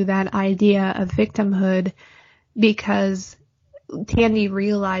into that idea of victimhood because Tandy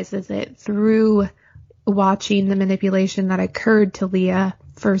realizes it through watching the manipulation that occurred to Leah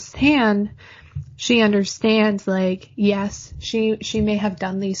firsthand. She understands, like, yes, she may have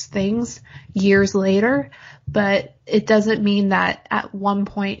done these things years later, but it doesn't mean that at one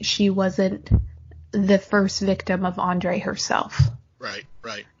point she wasn't the first victim of Andre herself. Right.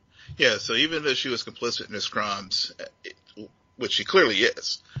 Yeah, so even though she was complicit in his crimes, which she clearly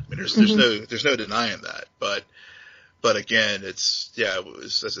is, I mean, there's no denying that, but again, as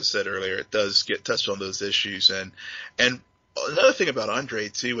I said earlier, it does get touched on those issues and another thing about Andre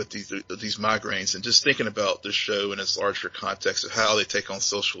too with these migraines and just thinking about the show in its larger context of how they take on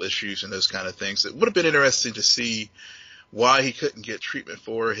social issues and those kind of things, it would have been interesting to see why he couldn't get treatment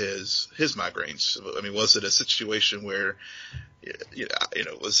for his migraines. I mean, was it a situation where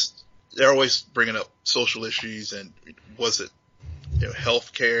they're always bringing up social issues and was it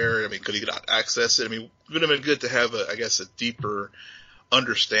health care? I mean, could he not access it? I mean, it would have been good to have a deeper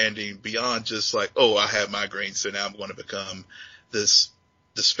understanding beyond just like, oh, I have migraines, so now I'm going to become this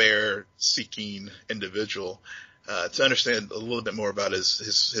despair-seeking individual. To understand a little bit more about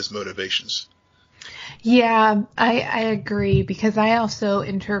his motivations. Yeah, I agree because I also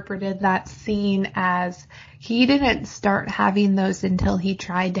interpreted that scene as he didn't start having those until he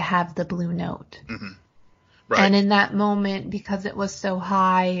tried to have the blue note. Right. And in that moment, because it was so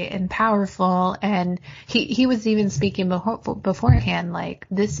high and powerful, and he was even speaking beforehand, like,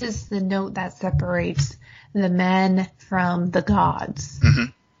 this is the note that separates the men from the gods.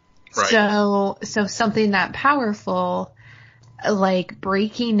 Right. So something that powerful, like,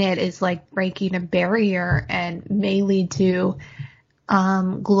 breaking it is like breaking a barrier and may lead to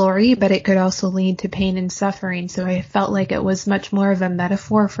glory, but it could also lead to pain and suffering. So I felt like it was much more of a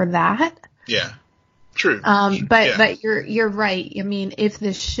metaphor for that. Yeah. True. But you're right. I mean, if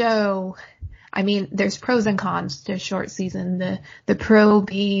the show, I mean, there's pros and cons to a short season. The pro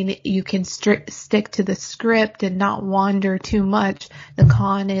being you can stick to the script and not wander too much. The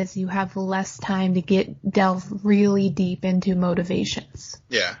con is you have less time to delve really deep into motivations.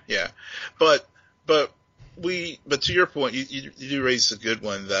 Yeah. But to your point, you do raise a good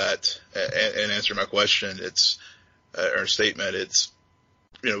one that, and answer my question, or statement, it's,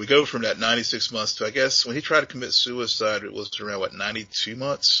 we go from that 96 months to, I guess, when he tried to commit suicide, it was around, 92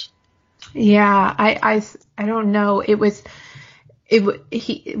 months? Yeah, I don't know.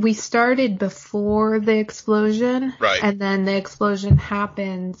 We started before the explosion. Right. And then the explosion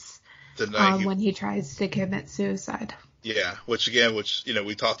happens when he tries to commit suicide. Yeah, which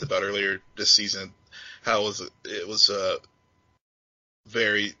we talked about earlier this season, how it was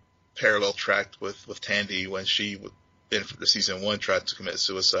very parallel tracked with Tandy when she in the season 1 tried to commit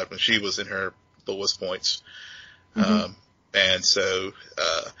suicide when she was in her lowest points. And so,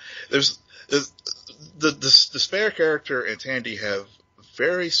 there's the despair character and Tandy have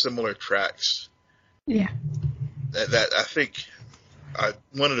very similar tracks. Yeah. That I think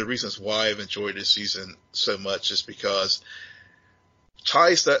one of the reasons why I've enjoyed this season so much is because Ty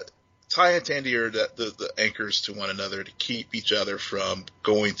and Tandy are the anchors to one another to keep each other from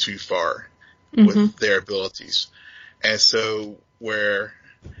going too far with their abilities. And so where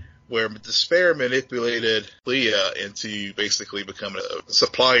where Despair manipulated Leah into basically becoming a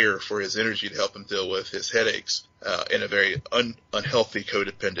supplier for his energy to help him deal with his headaches in a very unhealthy,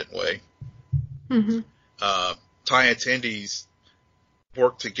 codependent way. Mm-hmm. Ty and Tandy's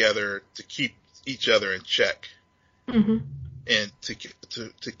work together to keep each other in check, Mm-hmm. and to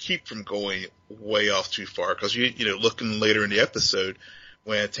keep from going way off too far. Because looking later in the episode,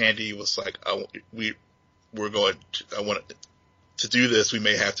 when Tandy was like, I want to do this, we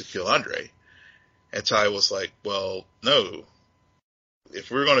may have to kill Andre. And Ty was like, well, no.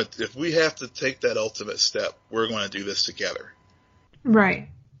 If we have to take that ultimate step, we're going to do this together. Right.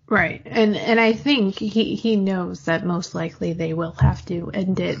 And I think he knows that most likely they will have to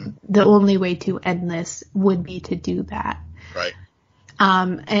end it. Mm-hmm. The only way to end this would be to do that. Right.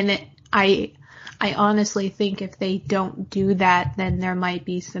 I honestly think if they don't do that, then there might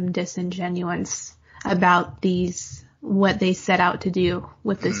be some disingenuous about what they set out to do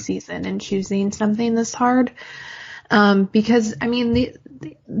with this mm-hmm. season and choosing something this hard. Because, I mean,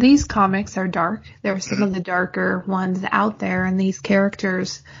 these comics are dark. They're some mm-hmm. of the darker ones out there, and these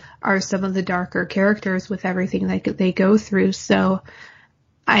characters are some of the darker characters with everything that they go through. So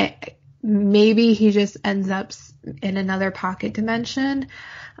maybe he just ends up in another pocket dimension.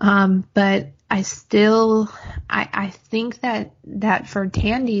 But I think that for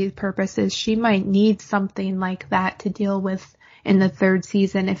Tandy's purposes, she might need something like that to deal with in the third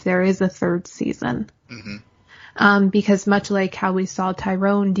season, if there is a third season. Mm-hmm. Because much like how we saw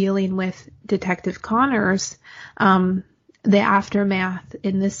Tyrone dealing with Detective Connors, the aftermath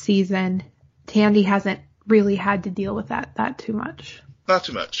in this season, Tandy hasn't really had to deal with that too much. Not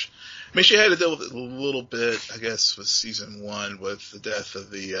too much. I mean, she had to deal with it a little bit, I guess, with season 1 with the death of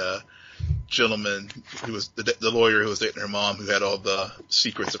the gentleman who was the lawyer who was dating her mom, who had all the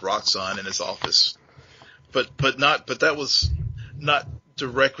secrets of Roxxon in his office. But that was not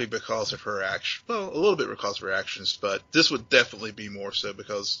directly because of her action. Well, a little bit because of her actions, but this would definitely be more so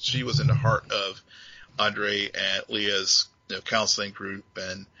because she was in the heart of Andre and Leah's counseling group,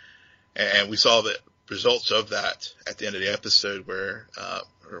 and we saw the results of that at the end of the episode where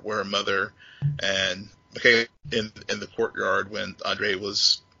her mother and Michaela in the courtyard when Andre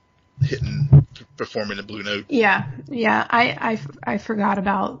was performing the Blue Note. Yeah. I forgot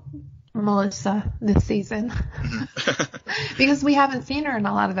about Melissa this season mm-hmm. because we haven't seen her in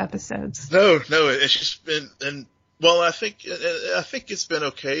a lot of episodes. No, it's just been, I think it's been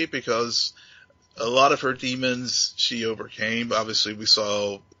okay because a lot of her demons she overcame. Obviously, we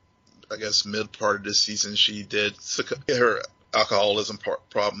saw, I guess, mid part of this season she did her alcoholism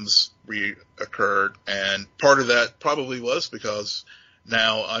problems reoccurred, and part of that probably was because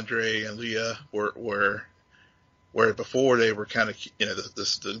now Andre and Leah were where before they were kind of,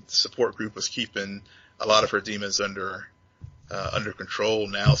 the support group was keeping a lot of her demons under control.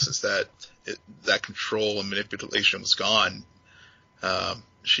 Now, since that control and manipulation was gone,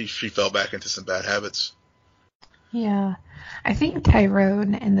 she fell back into some bad habits. Yeah, I think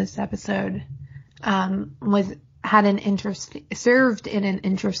Tyrone in this episode served in an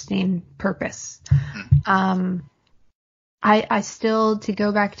interesting purpose. Mm-hmm. I still, to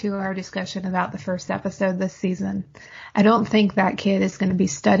go back to our discussion about the first episode this season, I don't think that kid is going to be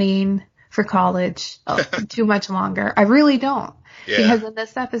studying for college too much longer. I really don't. Yeah. Because in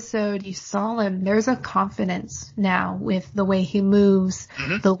this episode, you saw him, there's a confidence now with the way he moves,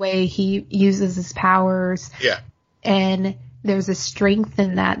 mm-hmm. the way he uses his powers. Yeah. And there's a strength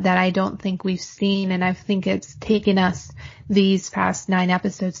in that I don't think we've seen. And I think it's taken us these past 9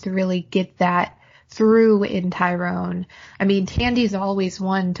 episodes to really get that through in Tyrone. I mean, Tandy's always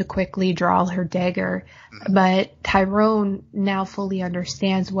one to quickly draw her dagger, but Tyrone now fully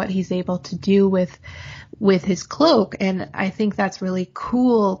understands what he's able to do with his cloak. And I think that's really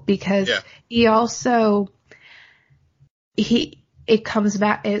cool because he also, it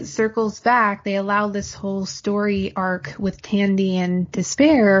circles back. They allow this whole story arc with Tandy and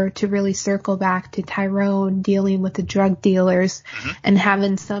Despair to really circle back to Tyrone dealing with the drug dealers mm-hmm. and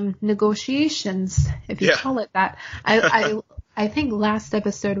having some negotiations, if you call it that. I think last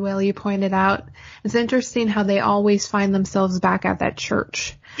episode, Will, you pointed out, it's interesting how they always find themselves back at that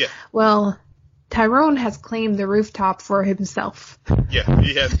church. Yeah. Well, Tyrone has claimed the rooftop for himself. Yeah,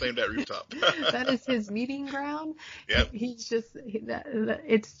 he has claimed that rooftop. That is his meeting ground. Yeah. It's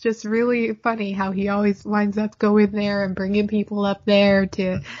just really funny how he always winds up going there and bringing people up there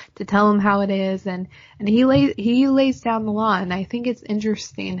to tell them how it is. And he lays down the law. And I think it's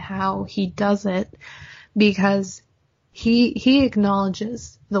interesting how he does it because he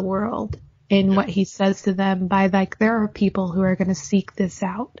acknowledges the world in what he says to them by there are people who are going to seek this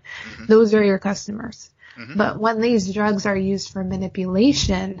out. Mm-hmm. Those are your customers. Mm-hmm. But when these drugs are used for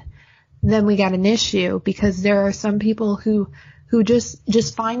manipulation, then we got an issue, because there are some people who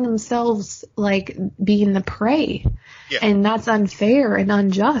just find themselves like being the prey. Yeah. And that's unfair and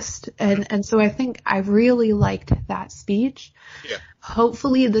unjust. And so I think I really liked that speech. Yeah.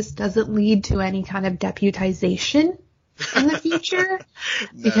 Hopefully this doesn't lead to any kind of deputization in the future.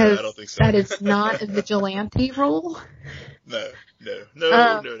 No, because I don't think so. that is not a vigilante role. No.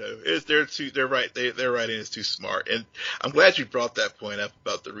 They're right. Their writing is too smart. And I'm glad you brought that point up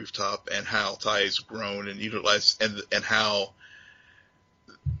about the rooftop and how Ty has grown and utilized, and how,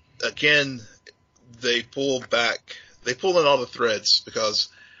 again, they pull in all the threads, because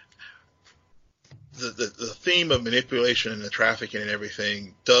the theme of manipulation and the trafficking and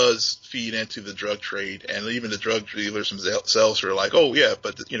everything does feed into the drug trade, and even the drug dealers themselves are like, oh yeah,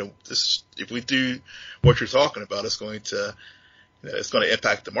 but this, if we do what you're talking about, it's going to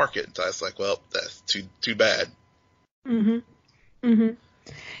impact the market. And Ty's like, well, that's too bad.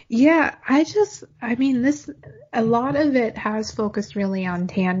 Yeah, a lot of it has focused really on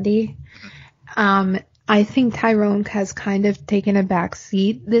Tandy. I think Tyrone has kind of taken a back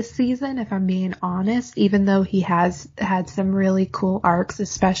seat this season, if I'm being honest, even though he has had some really cool arcs,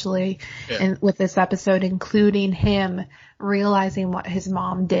 especially with this episode, including him realizing what his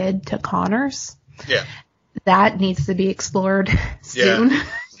mom did to Connors. Yeah. That needs to be explored soon. Yeah,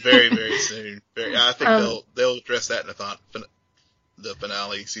 very, very soon. I think they'll address that in the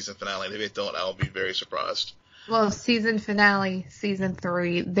season finale. And if they don't, I'll be very surprised. Well, season finale, season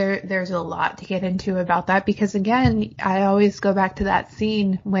 3, there's a lot to get into about that, because again, I always go back to that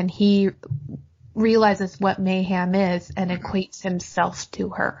scene when he realizes what mayhem is and equates himself to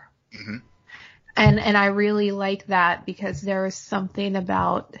her. Mm-hmm. And I really like that, because there is something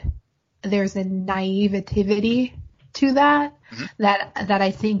about, there's a naivety to that, that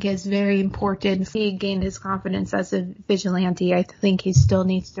I think is very important. He gained his confidence as a vigilante. I think he still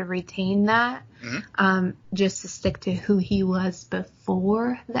needs to retain that, just to stick to who he was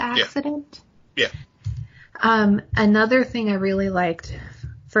before the accident. Yeah. Another thing I really liked,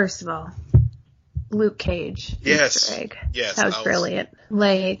 first of all, Luke Cage. Yes. Easter egg. Yes. That was brilliant.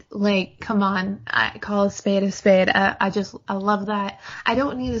 Like, come on. I call a spade a spade. I love that. I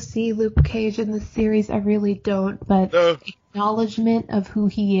don't need to see Luke Cage in the series. I really don't. But acknowledgement of who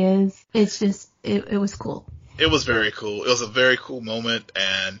he is, it's just, it was cool. It was very cool. It was a very cool moment.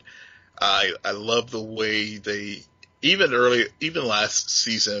 And I love the way they, even last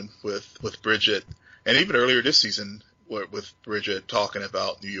season with Bridget, and even earlier this season, with Bridget talking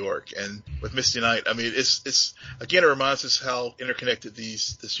about New York, and with Misty Knight. I mean, it's again, it reminds us how interconnected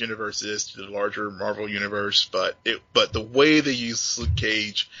this universe is to the larger Marvel universe. But the way they use Luke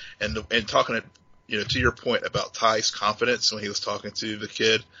Cage and talking, to your point about Ty's confidence when he was talking to the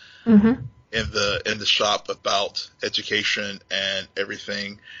kid in the shop about education and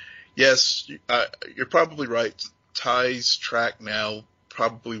everything. Yes, you're probably right. Ty's track now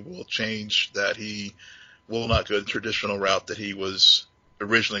probably will change, that he will not go the traditional route that he was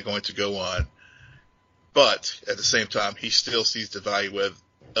originally going to go on. But at the same time, he still sees the value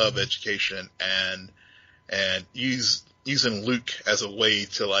of education and using Luke as a way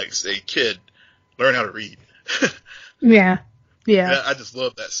to, like, say, kid, learn how to read. Yeah. And I just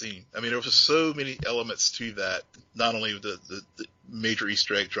love that scene. I mean, there was so many elements to that, not only the major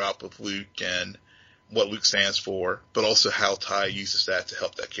Easter egg drop of Luke and what Luke stands for, but also how Ty uses that to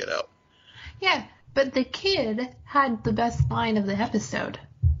help that kid out. Yeah. But the kid had the best line of the episode.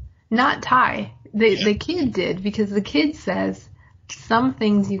 Not Ty. The kid did, because the kid says, some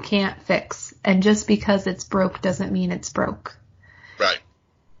things you can't fix, and just because it's broke doesn't mean it's broke. Right.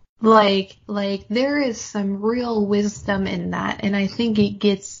 Like there is some real wisdom in that, and I think it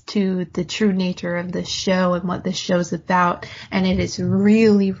gets to the true nature of the show and what the show's about, and it is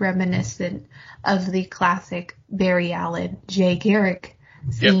really reminiscent of the classic Barry Allen, Jay Garrick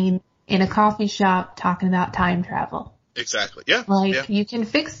scene in a coffee shop talking about time travel. Exactly. Yeah. You can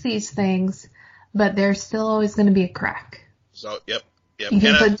fix these things, but there's still always going to be a crack. So, yep. You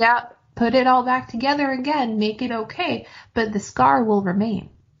can put it all back together again, make it okay, but the scar will remain.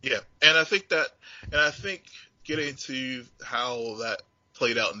 Yeah. And I think getting to how that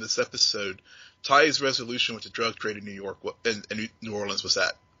played out in this episode, Ty's resolution with the drug trade in New York and New Orleans was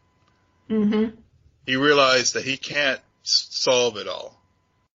that. Mm-hmm. He realized that he can't solve it all.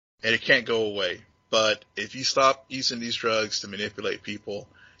 And it can't go away. But if you stop using these drugs to manipulate people,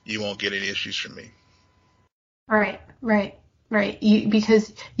 you won't get any issues from me. Right.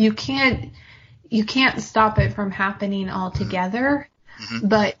 Because you can't stop it from happening altogether,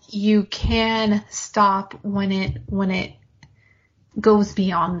 but you can stop when it goes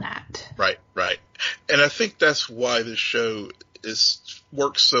beyond that. Right. And I think that's why this show is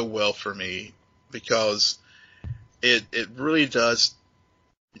works so well for me because it really does.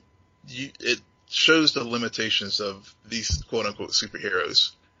 It shows the limitations of these quote unquote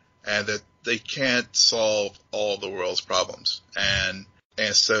superheroes, and that they can't solve all the world's problems, and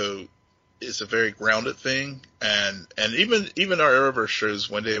so it's a very grounded thing, and even our Arrowverse shows,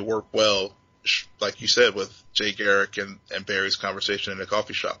 when they work well, like you said with Jay Garrick and Barry's conversation in the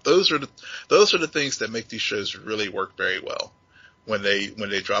coffee shop, those are the things that make these shows really work very well when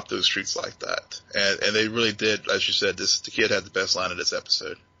they drop those truths like that, and they really did. As you said, the kid had the best line of this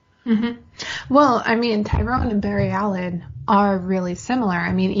episode. Mm-hmm. Well, I mean, Tyrone and Barry Allen are really similar.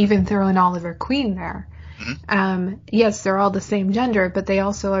 I mean, even throw in Oliver Queen there. Mm-hmm. Yes, they're all the same gender, but they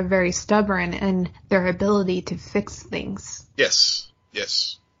also are very stubborn in their ability to fix things. Yes.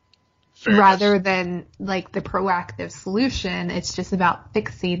 Rather than like the proactive solution, it's just about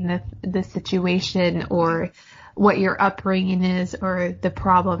fixing the situation or what your upbringing is or the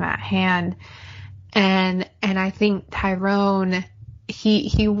problem at hand. And I think Tyrone,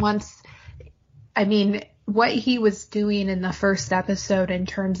 he wants, I mean, what he was doing in the first episode in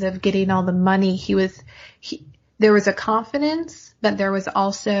terms of getting all the money, there was a confidence, but there was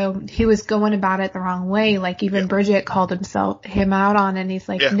also, he was going about it the wrong way. Like even Bridget called him out on it, and he's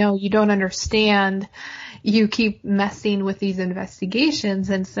like, no, you don't understand. You keep messing with these investigations.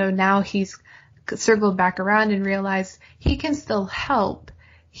 And so now he's circled back around and realized he can still help.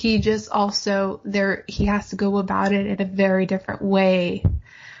 He just also he has to go about it in a very different way,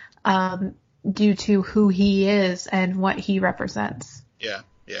 due to who he is and what he represents. Yeah.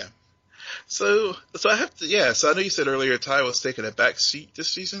 So I have to, so I know you said earlier Ty was taking a back seat this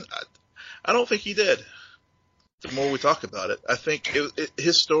season. I don't think he did. The more we talk about it, I think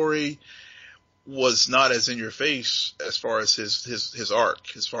his story was not as in your face as far as his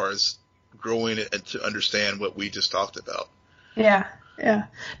arc, as far as growing and to understand what we just talked about. Yeah.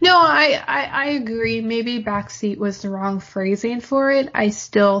 No, I agree. Maybe backseat was the wrong phrasing for it. I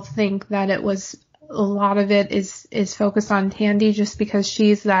still think that it was, a lot of it is focused on Tandy just because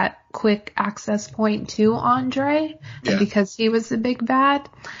she's that quick access point to Andre and because he was the big bad.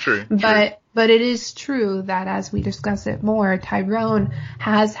 True. But it is true that as we discuss it more, Tyrone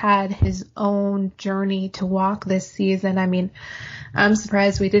has had his own journey to walk this season. I mean, I'm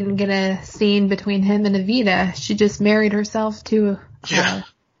surprised we didn't get a scene between him and Evita. She just married herself to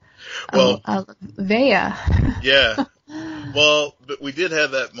Vea. Yeah. Well, but we did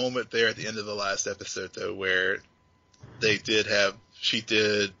have that moment there at the end of the last episode, though, where she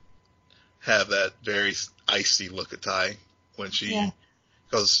did have that very icy look at Ty when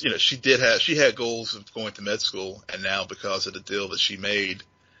because, she had goals of going to med school, and now because of the deal that she made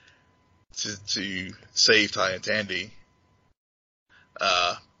to save Ty and Tandy,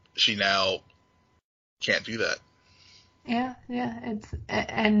 she now can't do that. Yeah.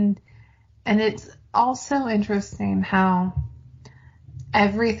 It's also interesting how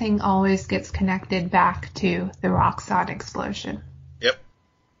everything always gets connected back to the Roxxon explosion. Yep.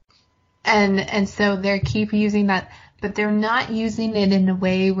 And so they keep using that, but they're not using it in a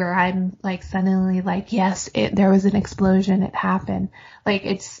way where I'm like suddenly like, yes, there was an explosion, it happened. Like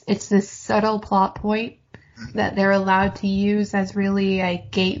it's this subtle plot point that they're allowed to use as really a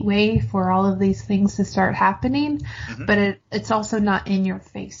gateway for all of these things to start happening, but it's also not in your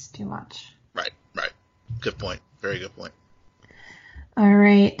face too much. Right. Good point. Very good point. All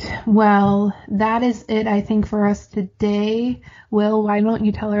right. Well, that is it, I think, for us today. Will, why don't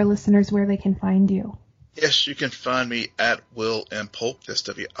you tell our listeners where they can find you? Yes, you can find me at Will M. Polk. That's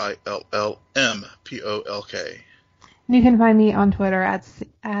WILLMPOLK. You can find me on Twitter at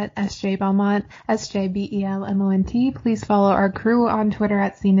SJ Belmont, SJBELMONT. Please follow our crew on Twitter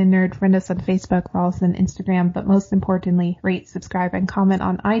at CNN Nerd. Friend us on Facebook, follow us on Instagram, but most importantly, rate, subscribe, and comment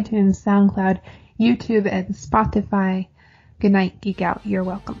on iTunes, SoundCloud, YouTube, and Spotify. Good night, Geek Out. You're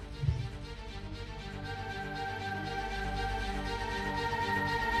welcome.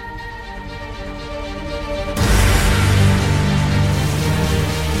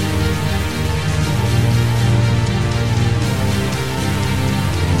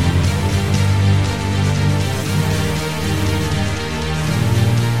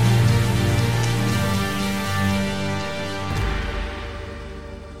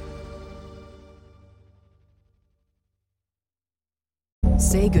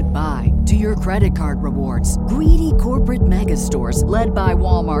 Say goodbye to your credit card rewards. Greedy corporate mega stores, led by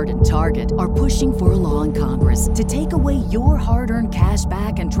Walmart and Target, are pushing for a law in Congress to take away your hard-earned cash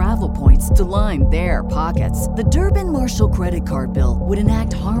back and travel points to line their pockets. The Durbin-Marshall credit card bill would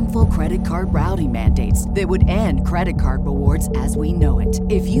enact harmful credit card routing mandates that would end credit card rewards as we know it.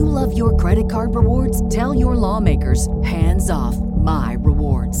 If you love your credit card rewards, tell your lawmakers, hands off my rewards.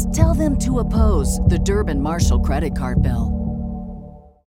 rewards. Tell them to oppose the Durbin Marshall credit card bill.